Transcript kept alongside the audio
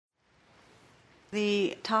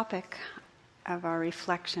The topic of our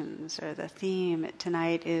reflections, or the theme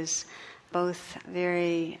tonight, is both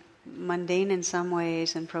very mundane in some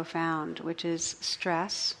ways and profound, which is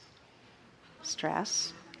stress,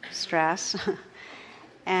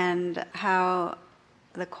 and how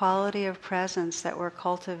the quality of presence that we're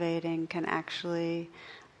cultivating can actually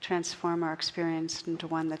transform our experience into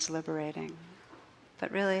one that's liberating.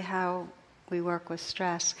 But really how we work with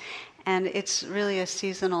stress. And it's really a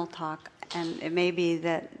seasonal talk, and it may be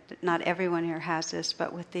that not everyone here has this,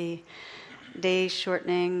 but with the days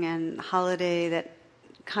shortening and holiday that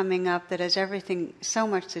coming up, that has everything so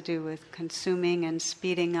much to do with consuming and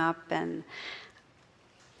speeding up and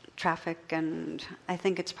traffic. And I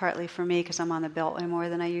think it's partly for me because I'm on the Beltway more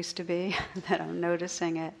than I used to be that I'm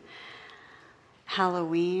noticing it.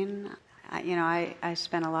 Halloween, I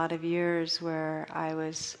spent a lot of years where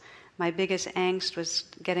my biggest angst was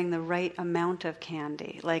getting the right amount of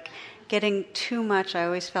candy. Like getting too much, I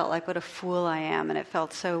always felt like what a fool I am, and it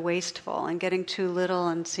felt so wasteful. And getting too little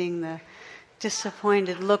and seeing the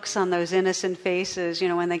disappointed looks on those innocent faces,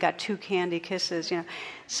 when they got 2 candy kisses,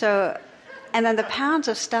 So, and then the pounds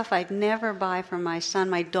of stuff I'd never buy for my son.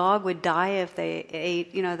 My dog would die if they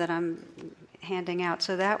ate, that I'm handing out.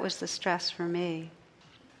 So that was the stress for me.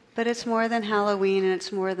 But it's more than Halloween, and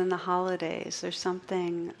it's more than the holidays. There's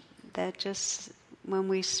something that just, when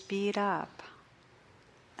we speed up,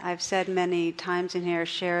 I've said many times in here,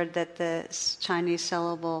 shared that the Chinese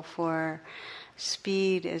syllable for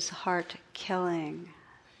speed is heart-killing.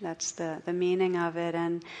 That's the meaning of it.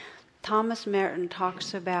 And Thomas Merton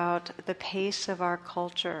talks about the pace of our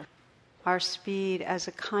culture, our speed, as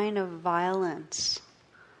a kind of violence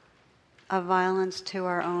to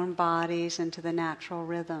our own bodies and to the natural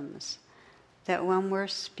rhythms. That when we're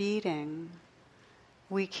speeding,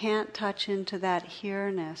 we can't touch into that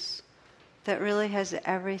here-ness that really has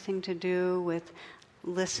everything to do with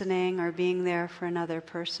listening or being there for another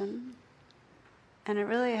person. And it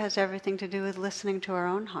really has everything to do with listening to our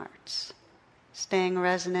own hearts, staying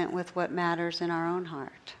resonant with what matters in our own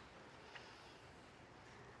heart.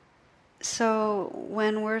 So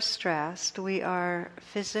when we're stressed, we are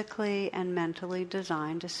physically and mentally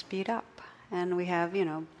designed to speed up. And we have,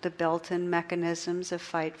 the built-in mechanisms of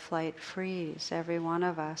fight, flight, freeze. Every one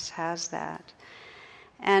of us has that.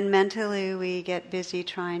 And mentally we get busy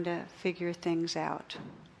trying to figure things out.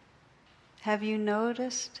 Have you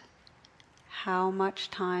noticed how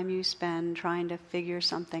much time you spend trying to figure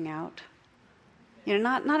something out?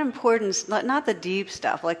 Not importance, not the deep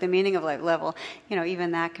stuff, like the meaning of life level,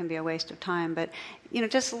 even that can be a waste of time, but,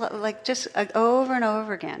 just over and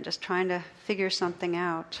over again, just trying to figure something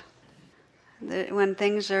out. When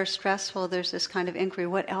things are stressful, there's this kind of inquiry,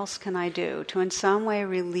 what else can I do to in some way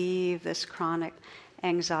relieve this chronic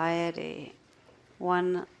anxiety?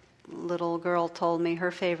 One little girl told me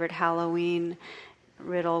her favorite Halloween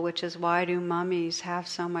riddle, which is, why do mummies have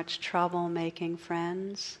so much trouble making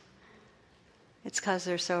friends? It's because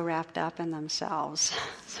they're so wrapped up in themselves.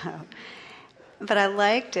 But I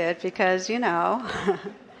liked it because,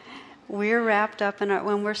 we're wrapped up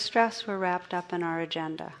when we're stressed, we're wrapped up in our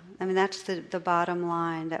agenda. I mean, that's the bottom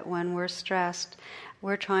line, that when we're stressed,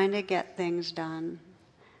 we're trying to get things done,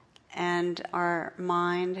 and our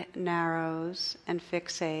mind narrows and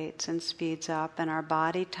fixates and speeds up, and our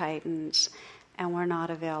body tightens, and we're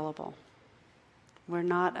not available. We're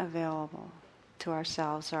not available to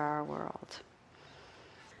ourselves or our world.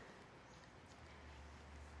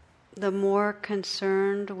 The more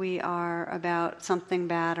concerned we are about something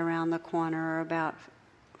bad around the corner or about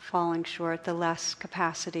falling short, the less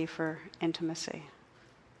capacity for intimacy.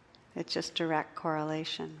 It's just direct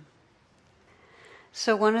correlation.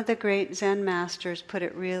 So one of the great Zen masters put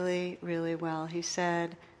it really, really well. He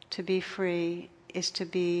said, to be free is to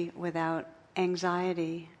be without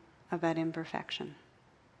anxiety about imperfection.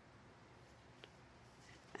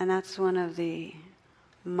 And that's one of the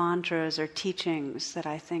mantras or teachings that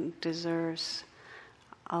I think deserves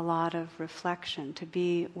a lot of reflection, to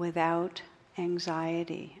be without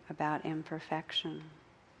anxiety about imperfection.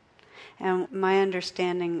 And my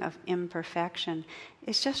understanding of imperfection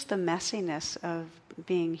is just the messiness of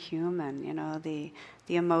being human, the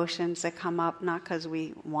emotions that come up, not because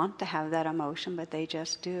we want to have that emotion, but they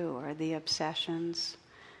just do, or the obsessions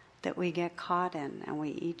that we get caught in, and we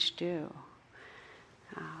each do.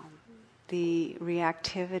 The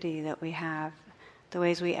reactivity that we have, the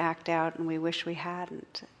ways we act out and we wish we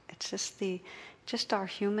hadn't. It's just our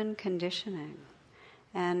human conditioning.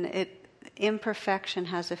 And imperfection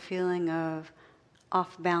has a feeling of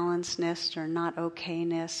off-balancedness or not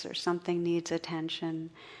okayness, or something needs attention.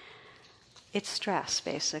 It's stress,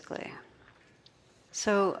 basically.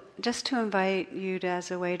 So just to invite you to,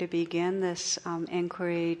 as a way to begin this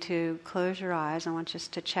inquiry, to close your eyes. I want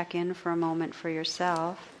just to check in for a moment for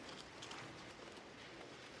yourself.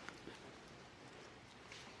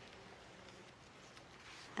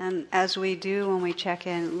 And as we do when we check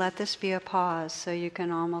in, let this be a pause so you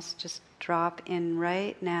can almost just drop in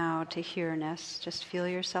right now to here-ness. Just feel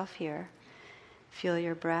yourself here. Feel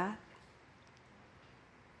your breath.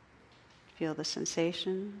 Feel the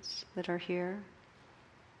sensations that are here.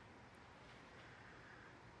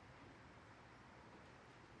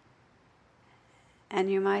 And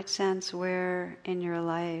you might sense where in your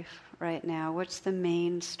life right now, what's the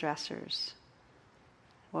main stressors?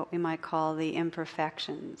 What we might call the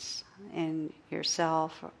imperfections in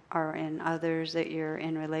yourself or in others that you're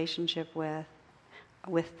in relationship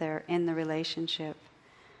with their in the relationship.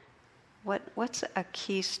 What's a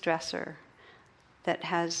key stressor that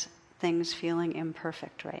has things feeling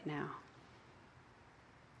imperfect right now?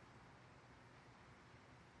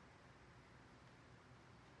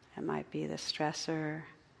 It might be the stressor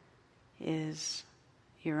is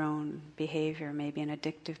your own behavior, maybe an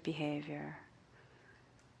addictive behavior.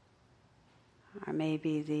 Or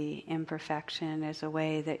maybe the imperfection is a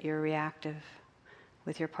way that you're reactive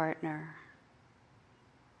with your partner.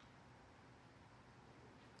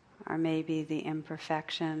 Or maybe the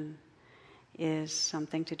imperfection is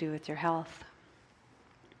something to do with your health.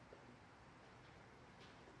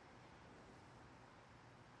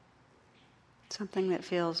 Something that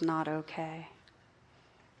feels not okay.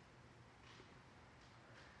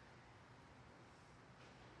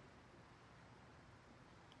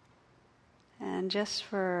 And just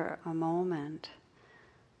for a moment,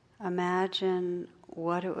 imagine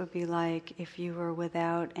what it would be like if you were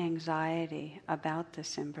without anxiety about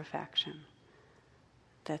this imperfection.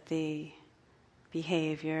 That the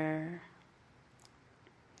behavior,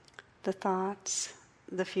 the thoughts,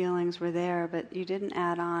 the feelings were there, but you didn't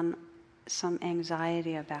add on some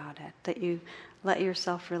anxiety about it. That you let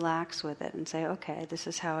yourself relax with it and say, okay, this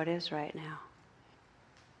is how it is right now.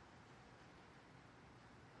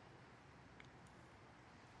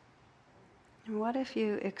 And what if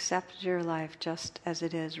you accepted your life just as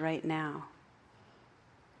it is right now?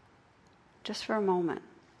 Just for a moment.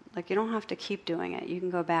 Like, you don't have to keep doing it. You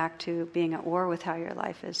can go back to being at war with how your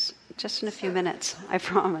life is just in a few minutes, I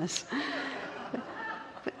promise.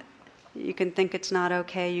 You can think it's not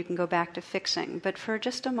okay, you can go back to fixing. But for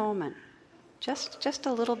just a moment, just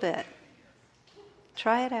a little bit,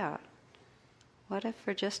 try it out. What if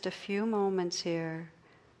for just a few moments here,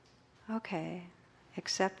 okay,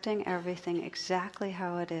 accepting everything exactly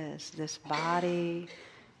how it is, this body,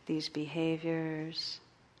 these behaviors,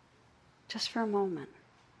 just for a moment.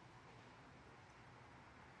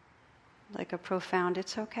 Like a profound,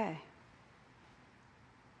 it's okay.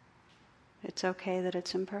 It's okay that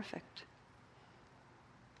it's imperfect.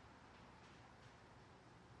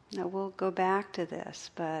 Now we'll go back to this,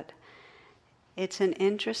 but it's an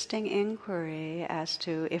interesting inquiry as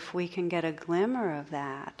to if we can get a glimmer of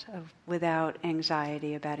that without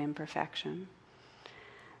anxiety about imperfection.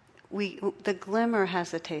 The glimmer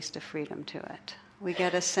has a taste of freedom to it. We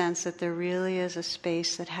get a sense that there really is a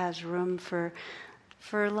space that has room for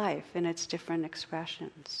life in its different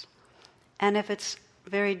expressions. And if it's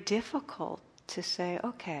very difficult to say,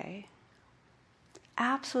 okay,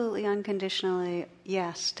 absolutely unconditionally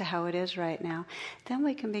yes to how it is right now, then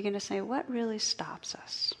we can begin to say, what really stops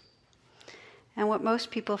us? And what most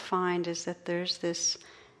people find is that there's this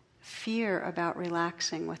fear about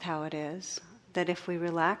relaxing with how it is, that if we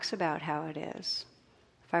relax about how it is,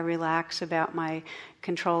 if I relax about my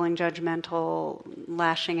controlling, judgmental,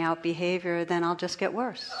 lashing out behavior, then I'll just get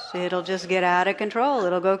worse. It'll just get out of control.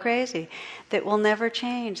 It'll go crazy. That will never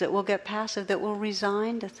change. That will get passive. That will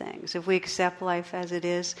resign to things. If we accept life as it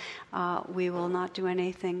is, we will not do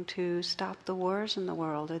anything to stop the wars in the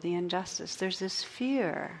world or the injustice. There's this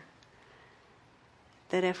fear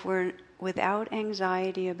that if we're without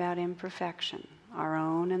anxiety about imperfection, our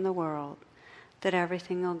own and the world, that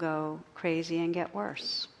everything will go crazy and get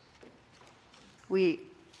worse. We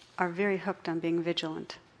are very hooked on being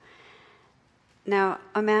vigilant. Now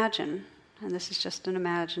imagine, and this is just an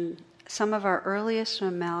imagine, some of our earliest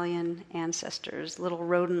mammalian ancestors, little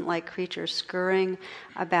rodent-like creatures scurrying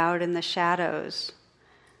about in the shadows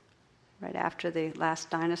right after the last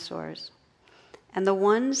dinosaurs. And the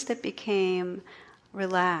ones that became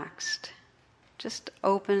relaxed, just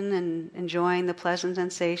open and enjoying the pleasant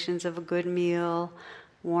sensations of a good meal,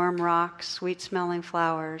 warm rocks, sweet-smelling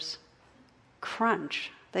flowers. Crunch.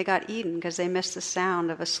 They got eaten because they missed the sound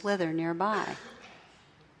of a slither nearby.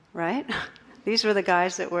 Right? These were the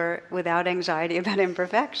guys that were without anxiety about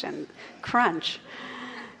imperfection. Crunch.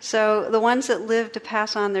 So the ones that lived to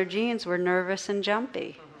pass on their genes were nervous and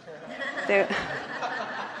jumpy. They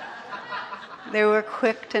were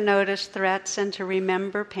quick to notice threats and to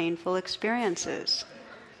remember painful experiences.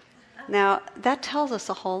 Now, that tells us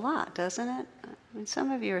a whole lot, doesn't it? I mean,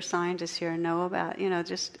 some of you are scientists here and know about,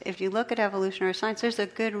 just if you look at evolutionary science, there's a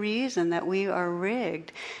good reason that we are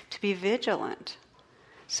rigged to be vigilant.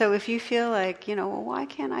 So if you feel like, well, why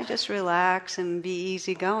can't I just relax and be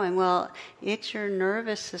easygoing? Well, it's your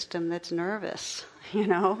nervous system that's nervous,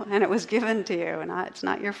 and it was given to you, and it's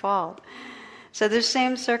not your fault. So the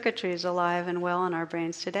same circuitry is alive and well in our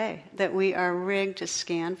brains today, that we are rigged to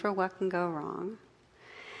scan for what can go wrong.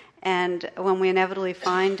 And when we inevitably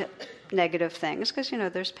find negative things, because,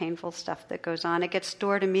 there's painful stuff that goes on, it gets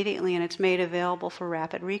stored immediately and it's made available for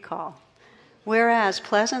rapid recall. Whereas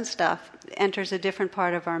pleasant stuff enters a different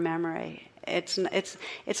part of our memory. It's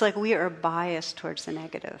like we are biased towards the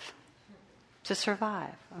negative to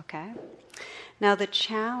survive, okay? Now the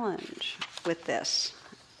challenge with this,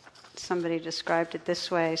 somebody described it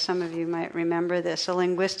this way, some of you might remember this. A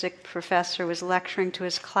linguistic professor was lecturing to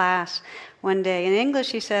his class one day. In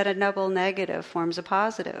English, he said, a double negative forms a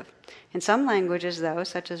positive. In some languages, though,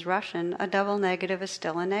 such as Russian, a double negative is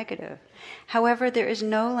still a negative. However, there is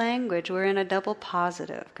no language wherein a double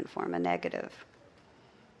positive can form a negative.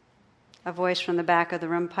 A voice from the back of the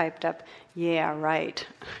room piped up, "Yeah, right."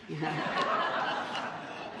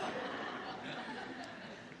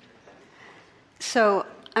 So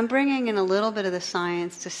I'm bringing in a little bit of the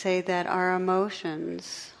science to say that our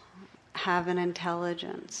emotions have an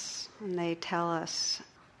intelligence, and they tell us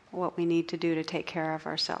what we need to do to take care of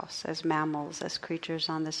ourselves as mammals, as creatures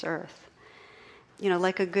on this earth.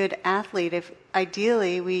 Like a good athlete, if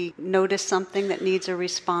ideally we notice something that needs a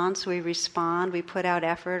response, we respond, we put out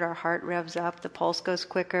effort, our heart revs up, the pulse goes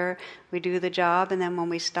quicker, we do the job, and then when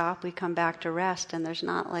we stop, we come back to rest, and there's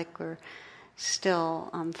not like we're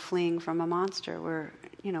still fleeing from a monster.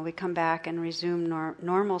 We come back and resume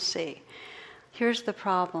normalcy. Here's the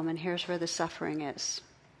problem, and here's where the suffering is.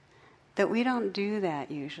 That we don't do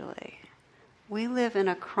that usually. We live in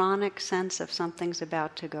a chronic sense of something's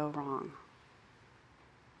about to go wrong.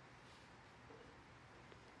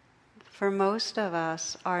 For most of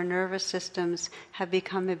us, our nervous systems have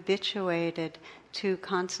become habituated to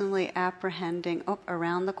constantly apprehending,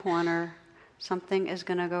 around the corner, something is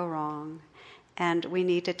going to go wrong, and we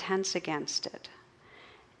need to tense against it.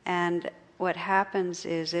 And what happens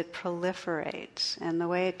is it proliferates, and the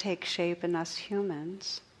way it takes shape in us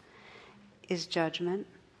humans is judgment,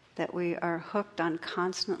 that we are hooked on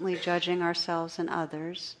constantly judging ourselves and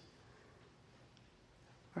others.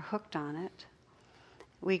 We're hooked on it.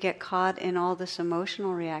 We get caught in all this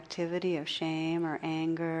emotional reactivity of shame or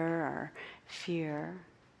anger or fear.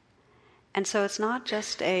 And so it's not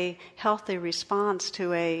just a healthy response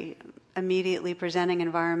to a immediately presenting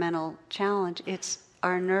environmental challenge, it's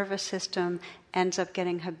our nervous system ends up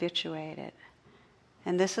getting habituated.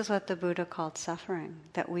 And this is what the Buddha called suffering,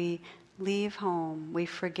 that we leave home, we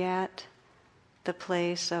forget the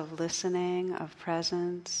place of listening, of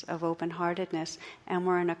presence, of open-heartedness, and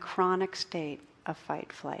we're in a chronic state of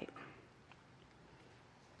fight-flight.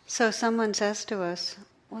 So someone says to us,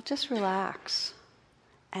 well, just relax.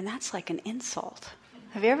 And that's like an insult.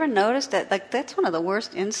 Have you ever noticed that? Like, that's one of the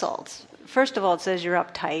worst insults. First of all, it says you're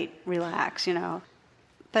uptight, relax,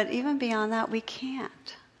 But even beyond that, we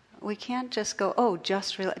can't. We can't just go,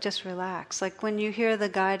 just relax. Like when you hear the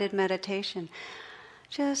guided meditation,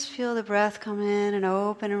 just feel the breath come in and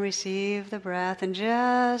open and receive the breath and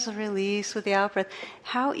just release with the out-breath.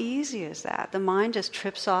 How easy is that? The mind just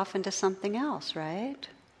trips off into something else, right?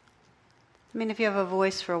 I mean, if you have a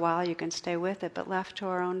voice for a while, you can stay with it, but left to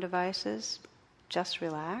our own devices, just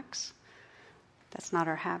relax. That's not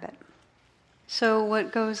our habit. So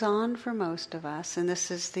what goes on for most of us, and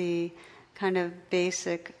this is the kind of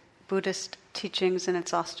basic Buddhist teachings, and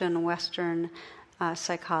it's also in Western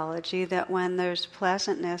psychology, that when there's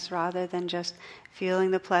pleasantness, rather than just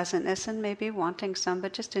feeling the pleasantness and maybe wanting some,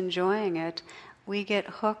 but just enjoying it, we get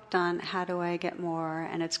hooked on how do I get more,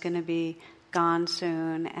 and it's going to be gone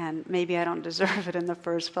soon, and maybe I don't deserve it in the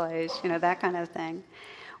first place, that kind of thing.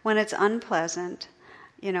 When it's unpleasant,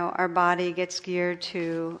 our body gets geared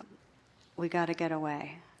to, we got to get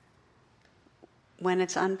away. When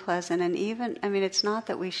it's unpleasant, and even, it's not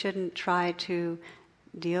that we shouldn't try to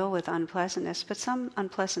deal with unpleasantness, but some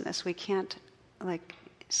unpleasantness we can't, like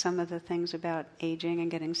some of the things about aging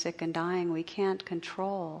and getting sick and dying, we can't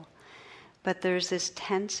control. But there's this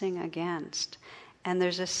tensing against, and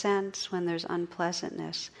there's a sense when there's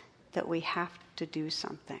unpleasantness that we have to do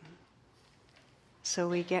something. So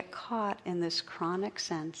we get caught in this chronic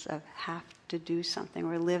sense of have to do something.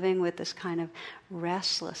 We're living with this kind of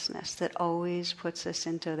restlessness that always puts us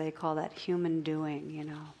into, they call that human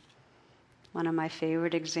doing, One of my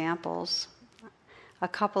favorite examples, a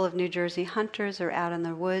couple of New Jersey hunters are out in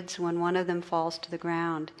the woods when one of them falls to the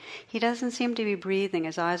ground. He doesn't seem to be breathing.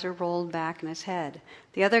 His eyes are rolled back in his head.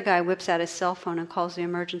 The other guy whips out his cell phone and calls the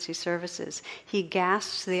emergency services. He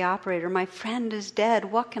gasps to the operator, "My friend is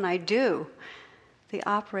dead. What can I do?" The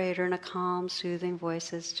operator, in a calm, soothing voice,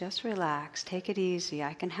 says, "Just relax. Take it easy.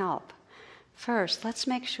 I can help. First, let's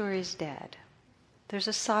make sure he's dead." There's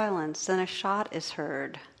a silence. Then a shot is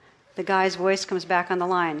heard. The guy's voice comes back on the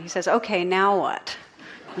line. He says, "Okay, now what?"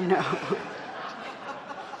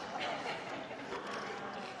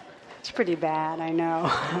 It's pretty bad, I know.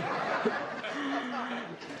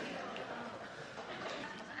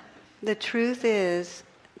 The truth is,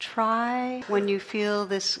 try when you feel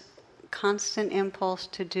this constant impulse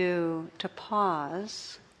to do, to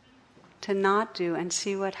pause, to not do, and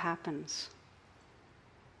see what happens.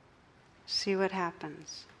 See what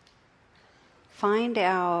happens. Find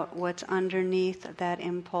out what's underneath that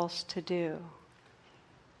impulse to do.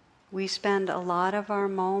 We spend a lot of our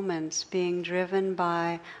moments being driven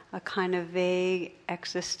by a kind of vague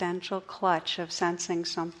existential clutch of sensing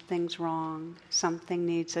something's wrong, something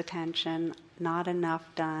needs attention, not enough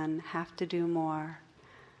done, have to do more.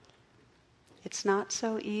 It's not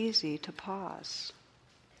so easy to pause.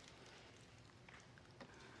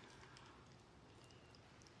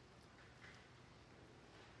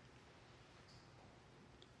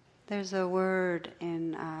 There's a word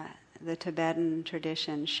in the Tibetan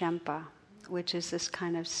tradition, shempa, which is this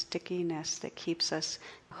kind of stickiness that keeps us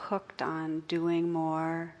hooked on doing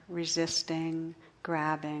more, resisting,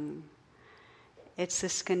 grabbing. It's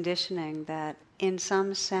this conditioning that, in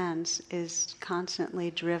some sense, is constantly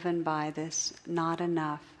driven by this not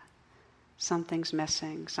enough, something's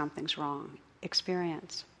missing, something's wrong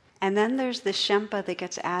experience. And then there's the shempa that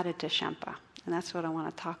gets added to shempa, and that's what I want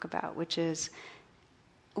to talk about, which is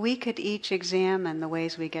we could each examine the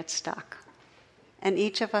ways we get stuck. And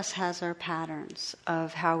each of us has our patterns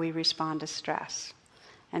of how we respond to stress.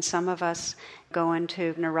 And some of us go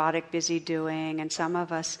into neurotic busy doing, and some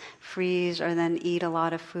of us freeze or then eat a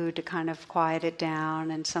lot of food to kind of quiet it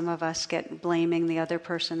down, and some of us get blaming the other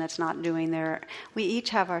person that's not doing their... We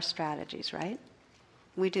each have our strategies, right?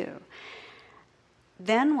 We do.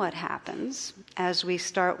 Then what happens as we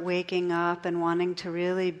start waking up and wanting to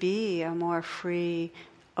really be a more free,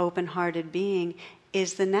 open-hearted being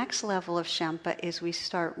is the next level of shempa is we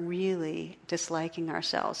start really disliking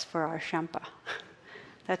ourselves for our shempa.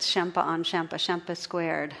 That's shempa on shempa, shempa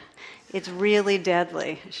squared. It's really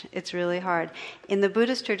deadly. It's really hard. In the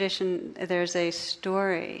Buddhist tradition, there's a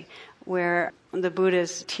story where the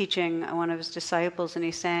Buddha's teaching one of his disciples, and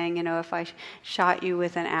he's saying, if I shot you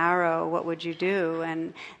with an arrow, what would you do?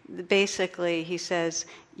 And basically he says,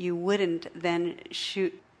 you wouldn't then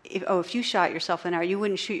shoot... If you shot yourself with an arrow, you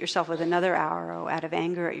wouldn't shoot yourself with another arrow out of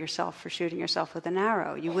anger at yourself for shooting yourself with an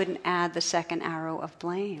arrow. You wouldn't add the second arrow of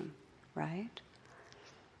blame, right?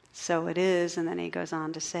 So it is, and then he goes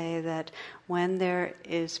on to say that when there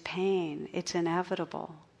is pain, it's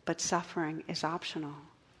inevitable, but suffering is optional.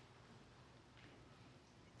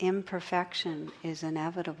 Imperfection is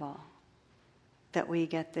inevitable, that we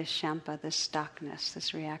get this shempa, this stuckness,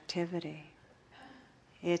 this reactivity.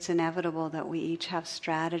 It's inevitable that we each have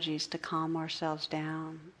strategies to calm ourselves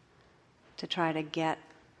down, to try to get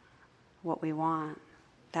what we want.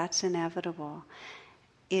 That's inevitable.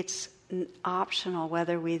 It's optional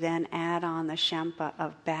whether we then add on the shempa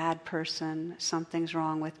of bad person, something's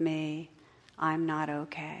wrong with me, I'm not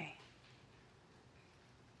okay.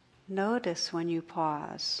 Notice when you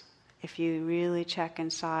pause, if you really check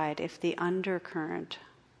inside, if the undercurrent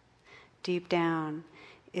deep down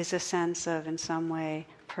is a sense of, in some way,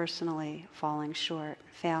 personally falling short,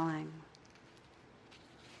 failing.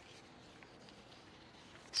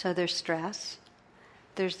 So there's stress,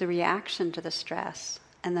 there's the reaction to the stress,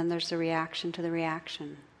 and then there's the reaction to the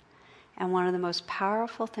reaction. And one of the most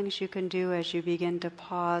powerful things you can do as you begin to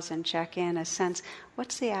pause and check in is sense,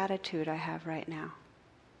 what's the attitude I have right now?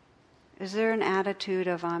 Is there an attitude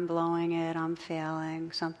of I'm blowing it, I'm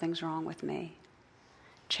failing, something's wrong with me?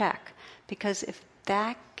 Check. Because if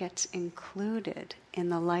that gets included in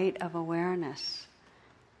the light of awareness,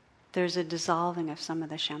 there's a dissolving of some of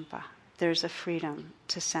the shempa. There's a freedom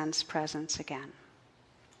to sense presence again.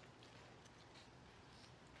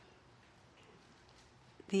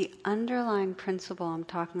 The underlying principle I'm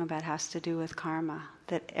talking about has to do with karma,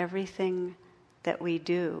 that everything that we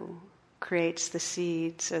do creates the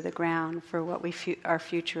seeds or the ground for what our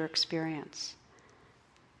future experience.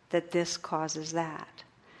 that this causes that.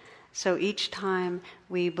 So each time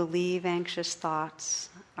we believe anxious thoughts,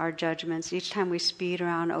 our judgments, each time we speed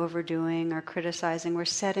around overdoing or criticizing, we're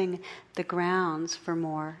setting the grounds for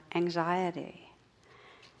more anxiety.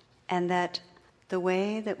 And that the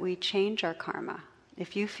way that we change our karma,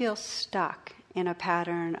 if you feel stuck in a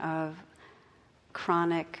pattern of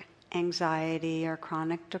chronic anxiety or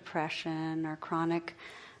chronic depression or chronic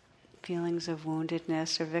feelings of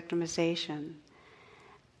woundedness or victimization,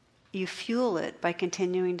 you fuel it by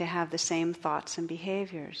continuing to have the same thoughts and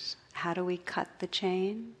behaviors. How do we cut the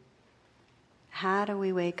chain? How do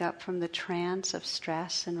we wake up from the trance of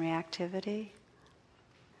stress and reactivity?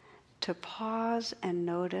 To pause and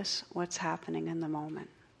notice what's happening in the moment.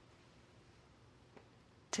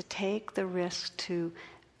 To take the risk to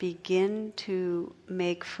begin to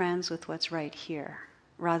make friends with what's right here,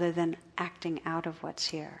 rather than acting out of what's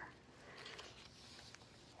here.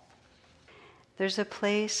 There's a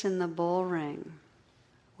place in the bull ring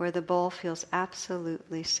where the bull feels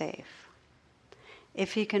absolutely safe.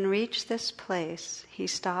 If he can reach this place, he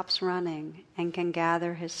stops running and can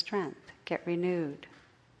gather his strength, get renewed.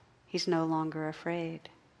 He's no longer afraid.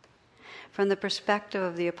 From the perspective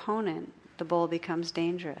of the opponent, the bull becomes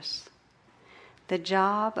dangerous. The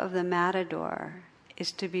job of the matador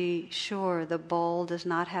is to be sure the bull does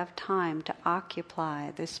not have time to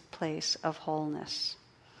occupy this place of wholeness.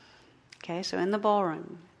 Okay, so in the bull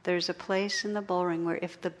ring, there's a place in the bull ring where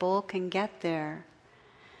if the bull can get there,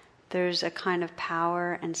 there's a kind of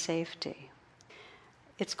power and safety.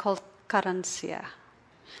 It's called carencia.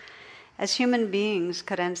 As human beings,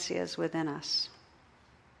 carencia is within us.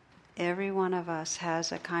 Every one of us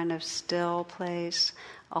has a kind of still place,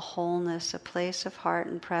 a wholeness, a place of heart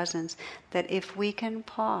and presence that if we can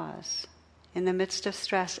pause in the midst of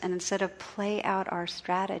stress and instead of play out our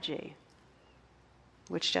strategy,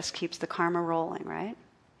 which just keeps the karma rolling, right?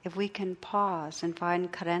 If we can pause and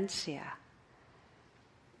find carencia,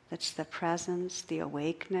 that's the presence, the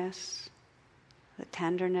awakeness, the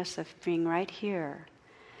tenderness of being right here.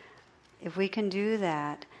 If we can do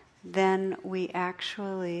that, then we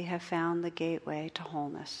actually have found the gateway to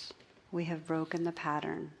wholeness. We have broken the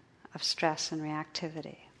pattern of stress and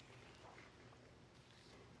reactivity.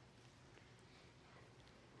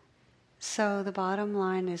 So the bottom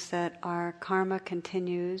line is that our karma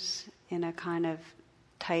continues in a kind of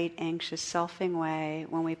tight, anxious, selfing way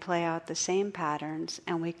when we play out the same patterns,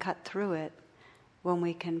 and we cut through it when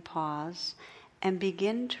we can pause and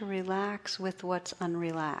begin to relax with what's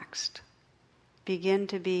unrelaxed. Begin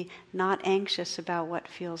to be not anxious about what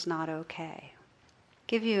feels not okay.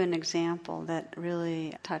 Give you an example that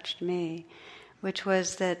really touched me, which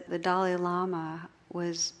was that the Dalai Lama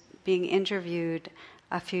was being interviewed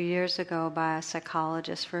a few years ago by a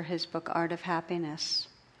psychologist for his book Art of Happiness.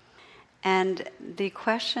 And the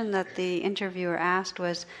question that the interviewer asked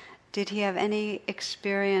was, did he have any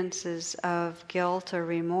experiences of guilt or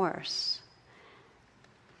remorse?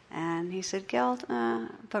 And he said, guilt,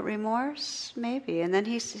 but remorse, maybe. And then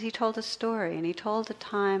he told a story, and he told a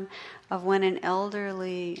time of when an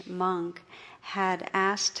elderly monk had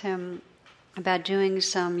asked him about doing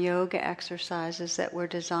some yoga exercises that were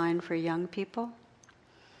designed for young people.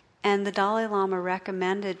 And the Dalai Lama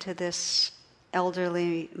recommended to this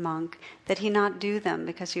elderly monk that he not do them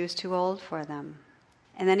because he was too old for them.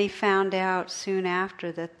 And then he found out soon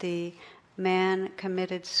after that the man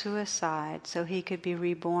committed suicide so he could be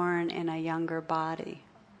reborn in a younger body.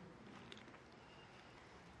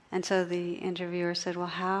 And so the interviewer said, well,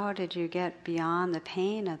 how did you get beyond the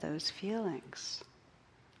pain of those feelings?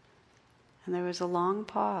 And there was a long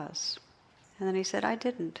pause. And then he said, I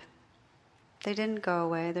didn't. They didn't go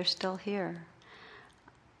away, they're still here.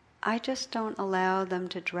 I just don't allow them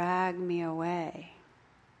to drag me away,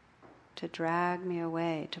 to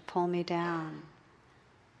pull me down.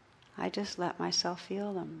 I just let myself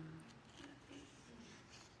feel them.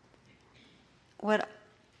 What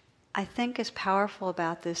I think is powerful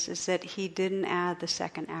about this is that he didn't add the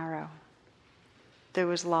second arrow. There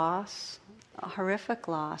was loss, a horrific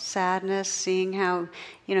loss, sadness, seeing how,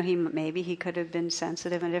 maybe he could have been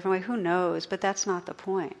sensitive in a different way, who knows, but that's not the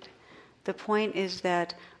point. The point is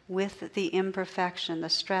that with the imperfection, the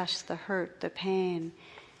stress, the hurt, the pain,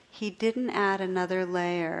 he didn't add another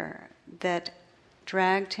layer that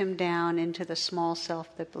dragged him down into the small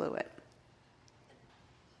self that blew it.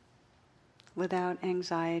 Without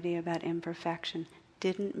anxiety about imperfection,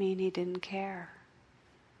 didn't mean he didn't care.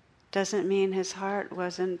 Doesn't mean his heart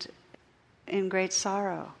wasn't in great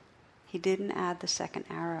sorrow. He didn't add the second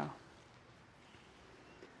arrow.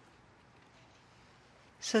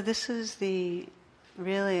 So this is the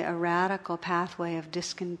really a radical pathway of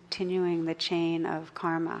discontinuing the chain of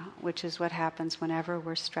karma, which is what happens whenever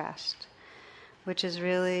we're stressed, which is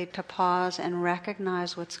really to pause and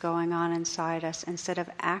recognize what's going on inside us instead of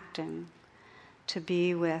acting, to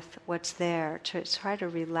be with what's there, to try to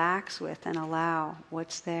relax with and allow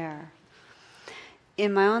what's there.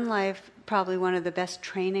 In my own life, probably one of the best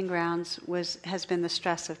training grounds has been the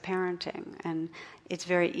stress of parenting, and it's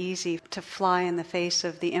very easy to fly in the face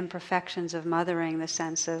of the imperfections of mothering, the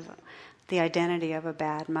sense of the identity of a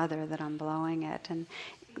bad mother, that I'm blowing it. And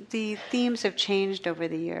the themes have changed over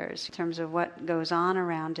the years in terms of what goes on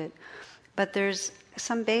around it, but there's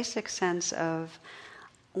some basic sense of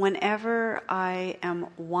whenever I am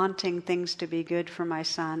wanting things to be good for my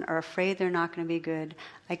son or afraid they're not going to be good,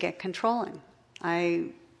 I get controlling. I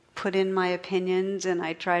put in my opinions and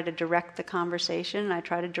I try to direct the conversation and I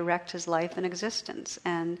try to direct his life and existence.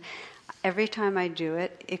 And every time I do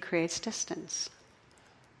it, it creates distance.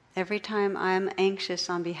 Every time I'm anxious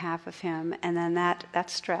on behalf of him, and then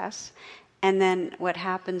that's stress. And then what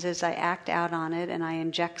happens is I act out on it and I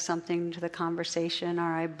inject something into the conversation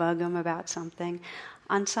or I bug him about something.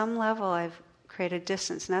 On some level, I've created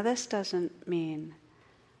distance. Now, this doesn't mean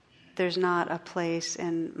there's not a place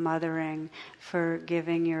in mothering for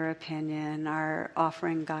giving your opinion or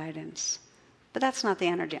offering guidance. But that's not the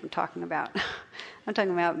energy I'm talking about. I'm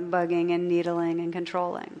talking about bugging and needling and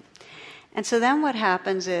controlling. And so then what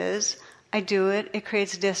happens is I do it, it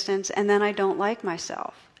creates distance, and then I don't like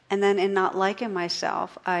myself. And then in not liking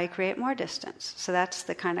myself, I create more distance. So that's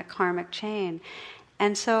the kind of karmic chain.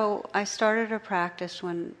 And so I started a practice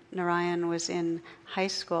when Narayan was in high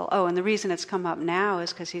school. Oh, and the reason it's come up now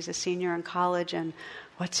is because he's a senior in college, and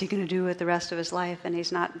what's he going to do with the rest of his life? And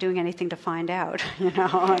he's not doing anything to find out, and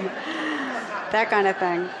that kind of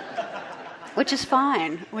thing, which is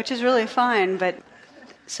fine, which is really fine. But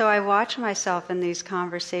so I watch myself in these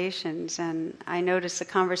conversations, and I notice the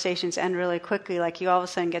conversations end really quickly, like he all of a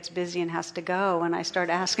sudden gets busy and has to go, and I start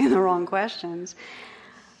asking the wrong questions.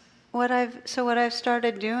 What I've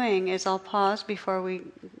started doing is I'll pause before we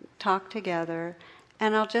talk together,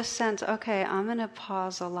 and I'll just sense, okay, I'm going to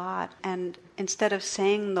pause a lot, and instead of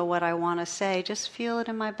saying what I want to say, just feel it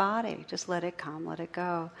in my body. Just let it come, let it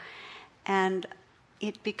go. And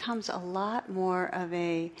it becomes a lot more of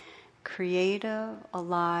a creative,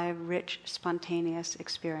 alive, rich, spontaneous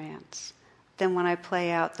experience than when I play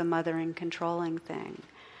out the mothering, controlling thing.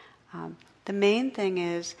 The main thing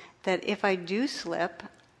is that if I do slip,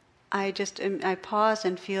 I pause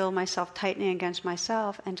and feel myself tightening against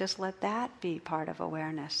myself and just let that be part of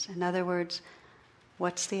awareness. In other words,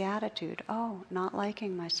 what's the attitude? Oh, not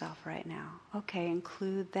liking myself right now. Okay,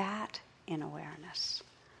 include that in awareness.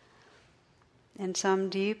 In some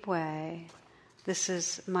deep way, this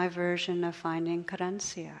is my version of finding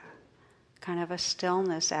carencia, kind of a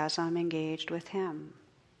stillness as I'm engaged with him.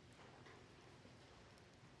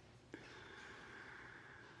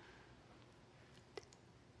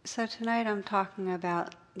 So tonight I'm talking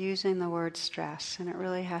about using the word stress, and it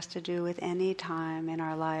really has to do with any time in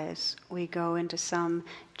our lives we go into some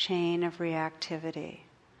chain of reactivity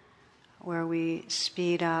where we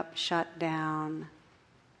speed up, shut down,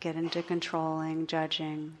 get into controlling,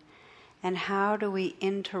 judging. And how do we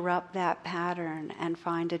interrupt that pattern and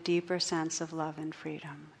find a deeper sense of love and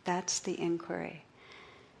freedom? That's the inquiry.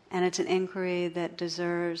 And it's an inquiry that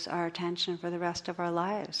deserves our attention for the rest of our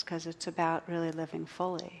lives, because it's about really living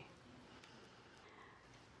fully.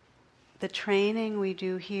 The training we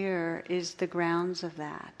do here is the grounds of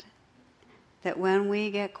that. That when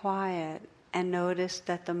we get quiet and notice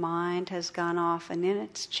that the mind has gone off and in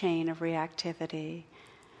its chain of reactivity,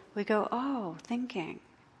 we go, oh, thinking.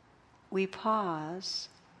 We pause.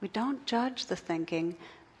 We don't judge the thinking,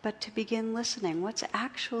 but to begin listening. What's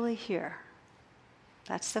actually here?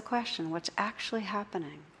 That's the question. What's actually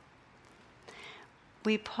happening?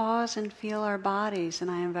 We pause and feel our bodies,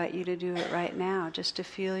 and I invite you to do it right now, just to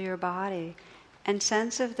feel your body and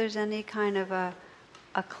sense if there's any kind of a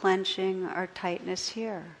clenching or tightness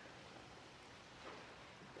here.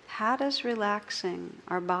 How does relaxing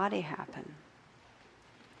our body happen?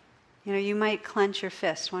 You might clench your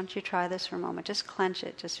fist. Why don't you try this for a moment? Just clench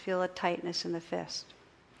it. Just feel a tightness in the fist.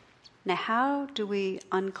 Now, how do we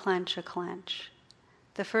unclench a clench?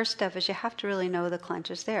 The first step is you have to really know the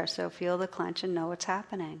clench is there. So feel the clench and know what's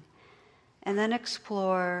happening. And then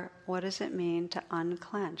explore, what does it mean to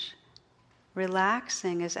unclench?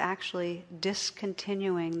 Relaxing is actually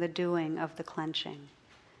discontinuing the doing of the clenching.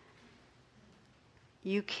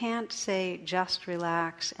 You can't say just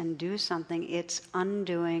relax and do something. It's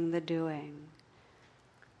undoing the doing.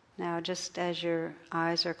 Now, just as your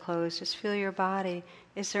eyes are closed, just feel your body.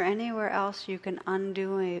 Is there anywhere else you can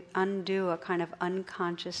undo a kind of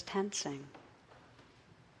unconscious tensing?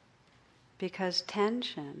 Because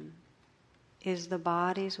tension is the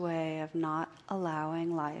body's way of not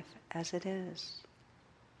allowing life as it is.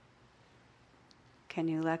 Can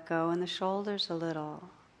you let go in the shoulders a little?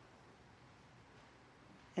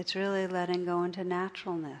 It's really letting go into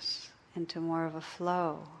naturalness, into more of a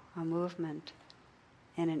flow, a movement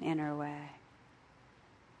in an inner way.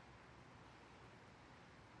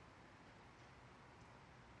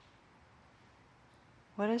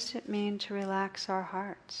 What does it mean to relax our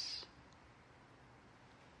hearts?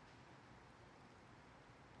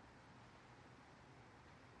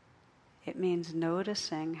 It means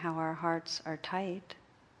noticing how our hearts are tight,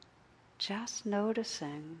 just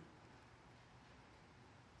noticing.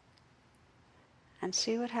 And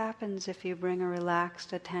see what happens if you bring a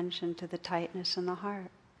relaxed attention to the tightness in the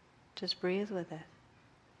heart. Just breathe with it.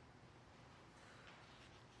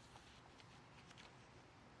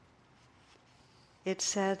 It's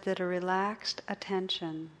said that a relaxed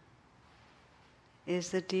attention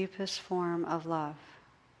is the deepest form of love.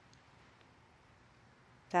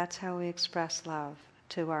 That's how we express love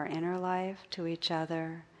to our inner life, to each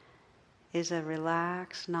other, is a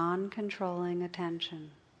relaxed, non-controlling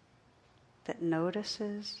attention that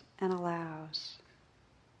notices and allows.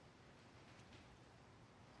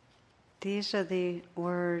 These are the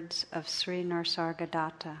words of Sri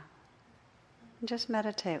Nisargadatta. Just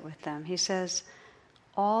meditate with them. He says,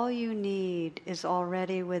 all you need is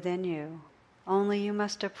already within you. Only you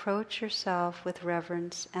must approach yourself with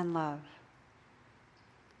reverence and love.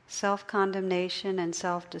 Self-condemnation and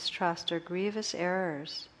self-distrust are grievous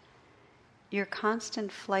errors. Your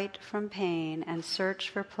constant flight from pain and search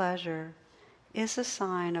for pleasure is a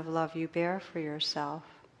sign of love you bear for yourself.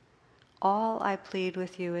 All I plead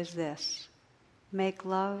with you is this: make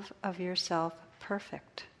love of yourself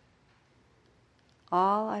perfect.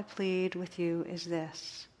 All I plead with you is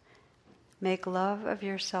this: make love of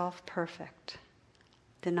yourself perfect.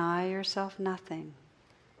 Deny yourself nothing.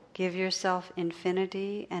 Give yourself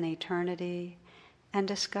infinity and eternity, and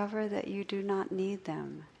discover that you do not need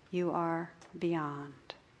them. You are beyond.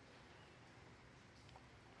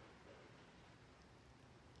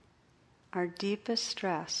 Our deepest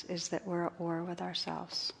stress is that we're at war with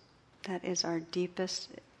ourselves. That is our deepest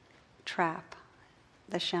trap,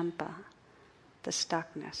 the shempa, the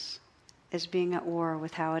stuckness, is being at war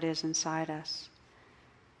with how it is inside us.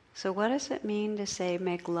 So what does it mean to say,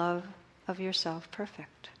 make love of yourself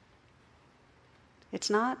perfect? It's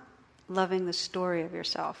not loving the story of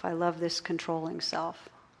yourself. I love this controlling self.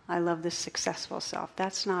 I love this successful self.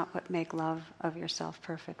 That's not what make love of yourself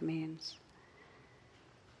perfect means.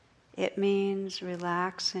 It means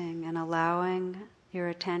relaxing and allowing your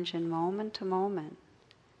attention moment to moment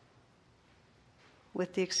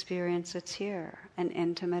with the experience that's here, an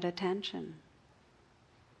intimate attention.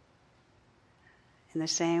 In the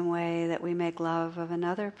same way that we make love of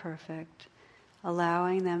another perfect,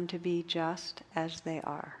 allowing them to be just as they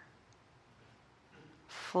are.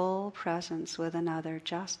 Full presence with another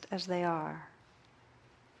just as they are.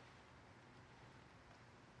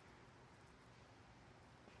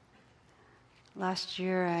 Last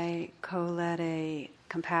year I co-led a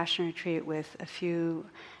compassion retreat with a few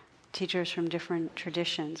teachers from different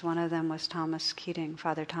traditions. One of them was Thomas Keating,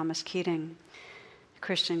 Father Thomas Keating,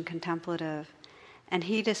 Christian contemplative. And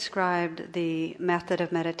he described the method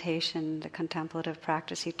of meditation, the contemplative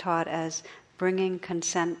practice he taught, as bringing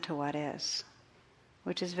consent to what is,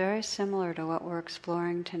 which is very similar to what we're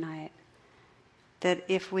exploring tonight. That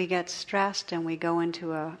if we get stressed and we go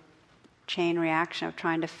into a chain reaction of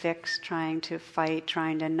trying to fix, trying to fight,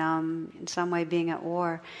 trying to numb, in some way being at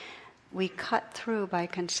war, we cut through by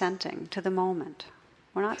consenting to the moment.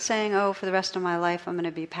 We're not saying, oh, for the rest of my life I'm going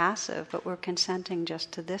to be passive, but we're consenting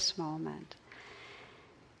just to this moment.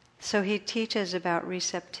 So he teaches about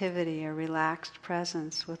receptivity, a relaxed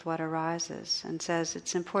presence with what arises, and says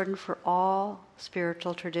it's important for all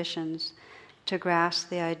spiritual traditions to grasp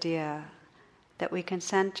the idea that we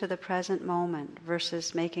consent to the present moment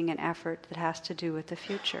versus making an effort that has to do with the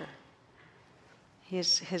future.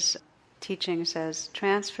 His teaching says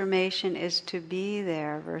transformation is to be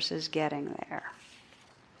there versus getting there.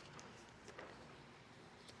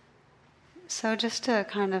 So just to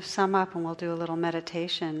kind of sum up, and we'll do a little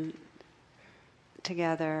meditation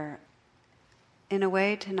together. In a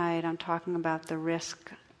way tonight I'm talking about the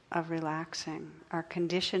risk of relaxing. Our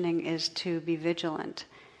conditioning is to be vigilant,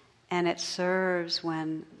 and it serves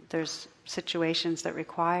when there's situations that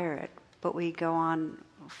require it, but we go on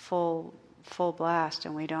full blast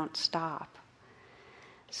and we don't stop.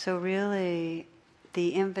 So really,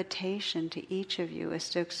 the invitation to each of you is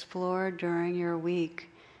to explore during your week,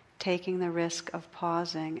 taking the risk of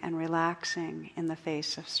pausing and relaxing in the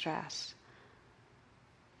face of stress,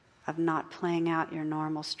 of not playing out your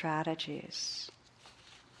normal strategies.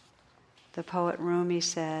 The poet Rumi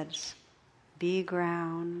says, "Be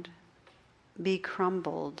ground, be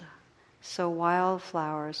crumbled, so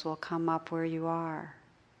wildflowers will come up where you are.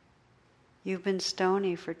 You've been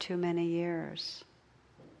stony for too many years.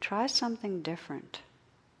 Try something different.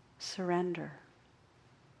 Surrender.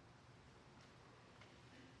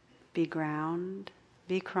 Be ground,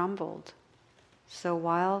 be crumbled, so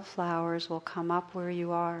wildflowers will come up where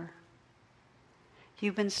you are.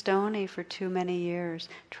 You've been stony for too many years.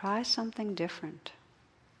 Try something different.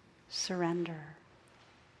 Surrender."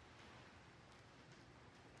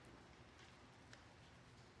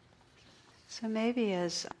 So maybe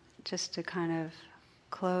as just to kind of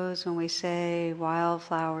close, when we say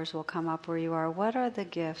wildflowers will come up where you are, what are the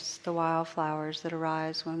gifts, the wildflowers that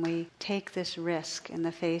arise when we take this risk in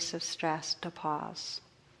the face of stress to pause?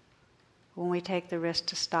 When we take the risk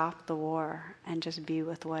to stop the war and just be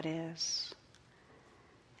with what is?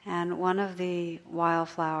 And one of the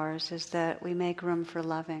wildflowers is that we make room for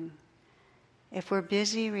loving. If we're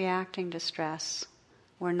busy reacting to stress,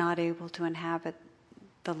 we're not able to inhabit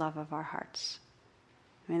the love of our hearts.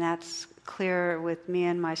 I mean, that's clear with me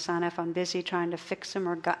and my son. If I'm busy trying to fix him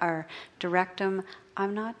or direct him,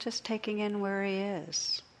 I'm not just taking in where he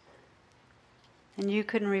is. And you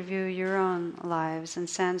can review your own lives and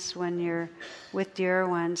sense when you're with dear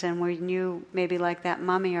ones and when you, maybe like that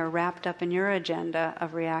mummy, are wrapped up in your agenda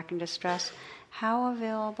of reacting to stress, how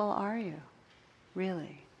available are you,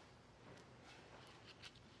 really?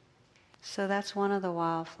 So that's one of the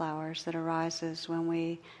wildflowers that arises when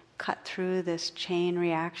we cut through this chain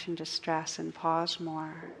reaction to stress and pause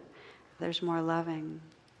more. There's more loving.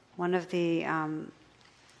 One of the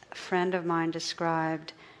friend of mine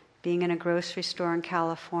described being in a grocery store in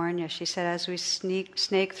California. She said, as we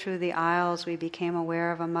snaked through the aisles, we became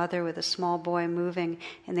aware of a mother with a small boy moving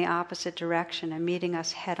in the opposite direction and meeting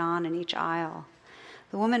us head on in each aisle.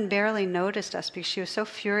 The woman barely noticed us because she was so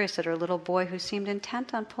furious at her little boy, who seemed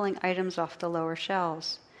intent on pulling items off the lower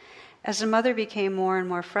shelves. As the mother became more and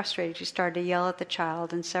more frustrated, she started to yell at the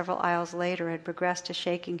child, and several aisles later had progressed to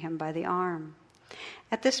shaking him by the arm.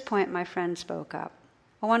 At this point, my friend spoke up.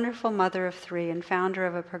 A wonderful mother of 3 and founder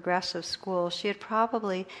of a progressive school, she had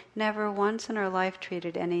probably never once in her life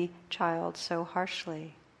treated any child so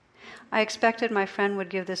harshly. I expected my friend would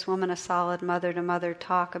give this woman a solid mother-to-mother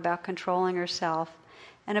talk about controlling herself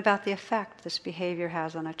and about the effect this behavior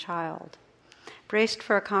has on a child. Braced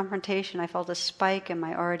for a confrontation, I felt a spike in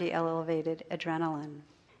my already elevated adrenaline.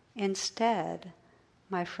 Instead,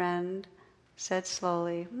 my friend said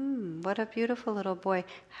slowly, "What a beautiful little boy.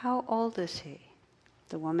 How old is he?"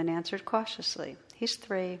 The woman answered cautiously, "He's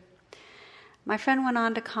 3. My friend went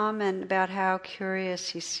on to comment about how curious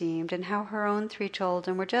he seemed and how her own 3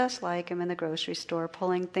 children were just like him in the grocery store,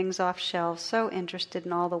 pulling things off shelves, so interested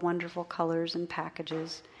in all the wonderful colors and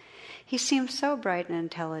packages. He seemed so bright and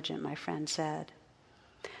intelligent, my friend said.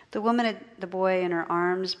 The woman had the boy in her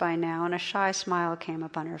arms by now, and a shy smile came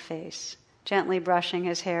upon her face. Gently brushing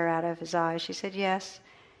his hair out of his eyes, she said, "Yes,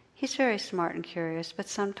 he's very smart and curious, but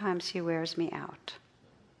sometimes he wears me out."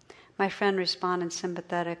 My friend responded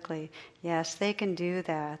sympathetically, "Yes, they can do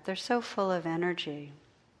that. They're so full of energy."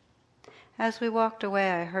 As we walked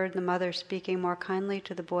away, I heard the mother speaking more kindly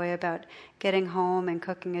to the boy about getting home and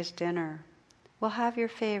cooking his dinner. "We'll have your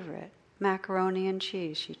favorite, macaroni and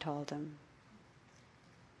cheese," she told him.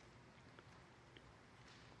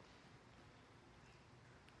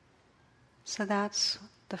 So that's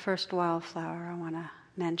the first wildflower I want to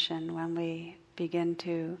mention when we begin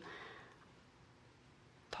to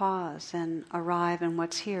pause and arrive in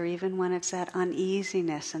what's here, even when it's that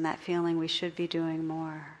uneasiness and that feeling we should be doing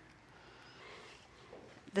more.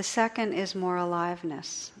 The second is more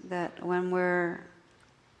aliveness, that when we're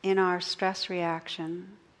in our stress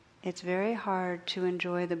reaction, it's very hard to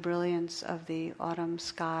enjoy the brilliance of the autumn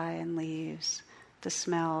sky and leaves, the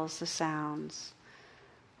smells, the sounds,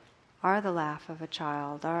 or the laugh of a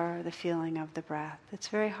child, or the feeling of the breath. It's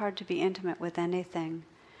very hard to be intimate with anything.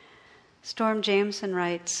 Storm Jameson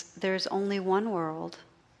writes, "There's only one world,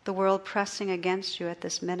 the world pressing against you at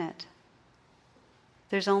this minute.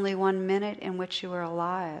 There's only 1 minute in which you are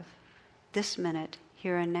alive, this minute,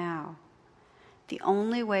 here and now. The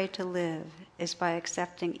only way to live is by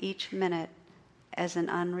accepting each minute as an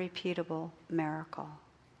unrepeatable miracle."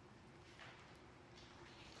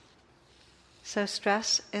 So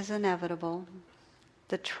stress is inevitable.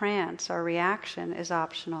 The trance, or reaction, is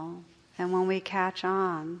optional. And when we catch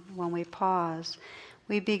on, when we pause,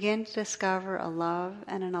 we begin to discover a love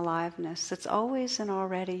and an aliveness that's always and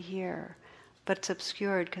already here, but it's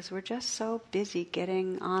obscured because we're just so busy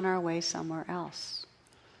getting on our way somewhere else.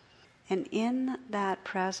 And in that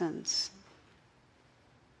presence,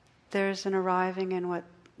 there's an arriving in what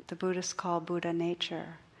the Buddhists call Buddha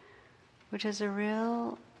nature, which is a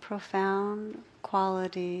real profound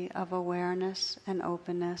quality of awareness and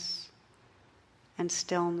openness and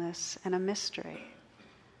stillness and a mystery.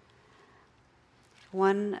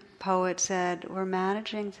 One poet said, we're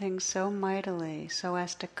managing things so mightily so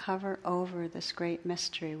as to cover over this great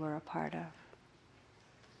mystery we're a part of.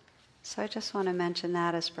 So I just want to mention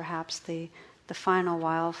that as perhaps the final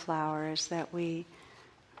wildflower is that we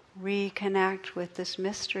reconnect with this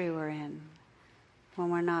mystery we're in when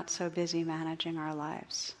we're not so busy managing our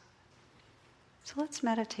lives. So let's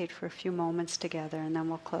meditate for a few moments together and then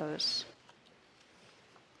we'll close.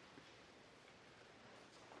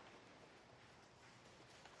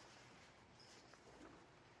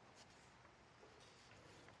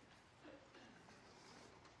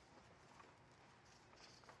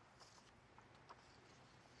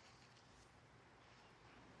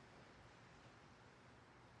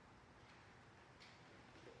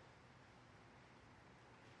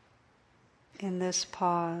 In this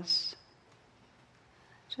pause,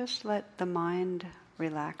 just let the mind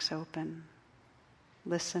relax open,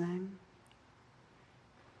 listening,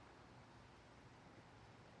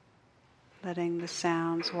 letting the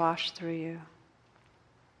sounds wash through you.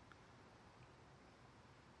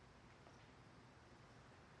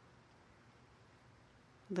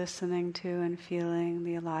 Listening to and feeling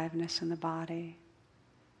the aliveness in the body.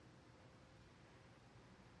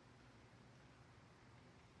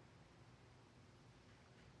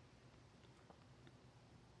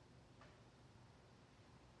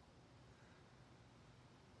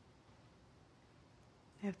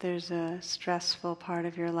 If there's a stressful part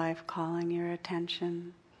of your life calling your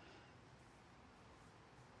attention,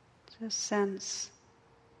 just sense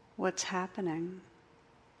what's happening.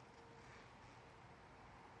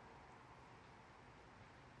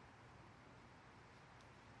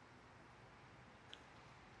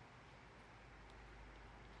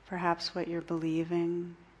 Perhaps what you're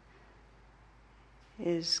believing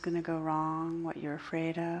is going to go wrong, what you're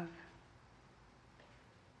afraid of.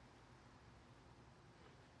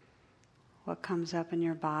 What comes up in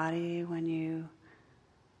your body when you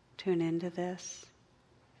tune into this.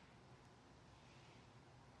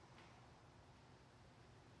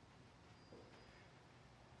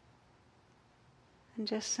 And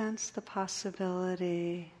just sense the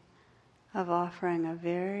possibility of offering a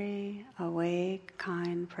very awake,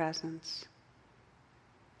 kind presence.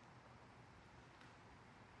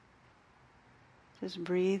 Just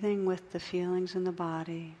breathing with the feelings in the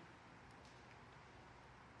body.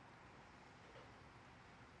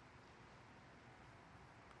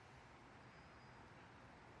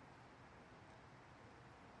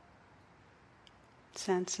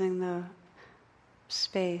 Sensing the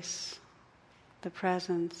space, the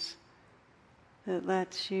presence that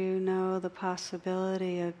lets you know the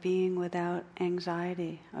possibility of being without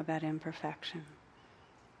anxiety about imperfection.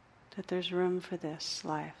 That there's room for this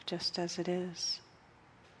life just as it is.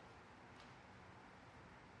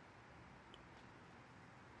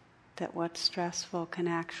 That what's stressful can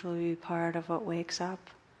actually be part of what wakes up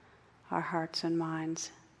our hearts and minds.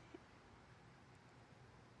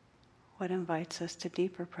 What invites us to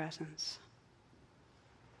deeper presence.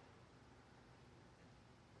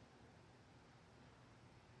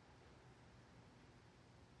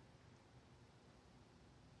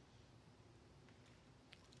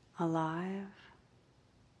 Alive,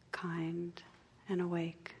 kind, and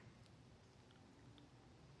awake.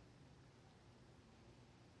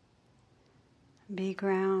 Be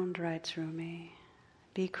ground, writes Rumi.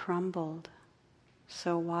 Be crumbled,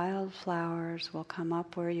 so wildflowers will come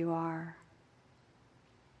up where you are.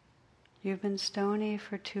 You've been stony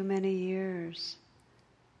for too many years.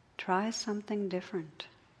 Try something different.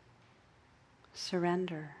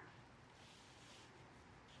 Surrender.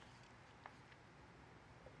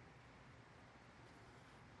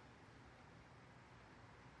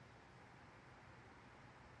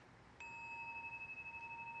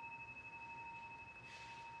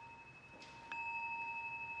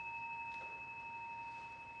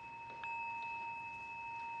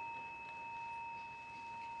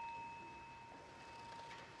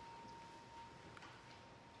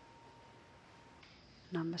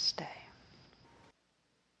 Namaste.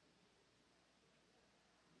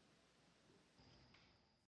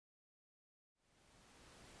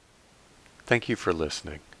 Thank you for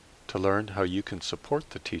listening. To learn how you can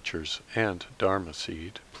support the teachers and Dharma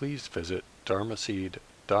Seed, please visit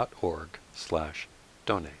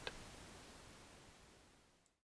dharmaseed.org/donate.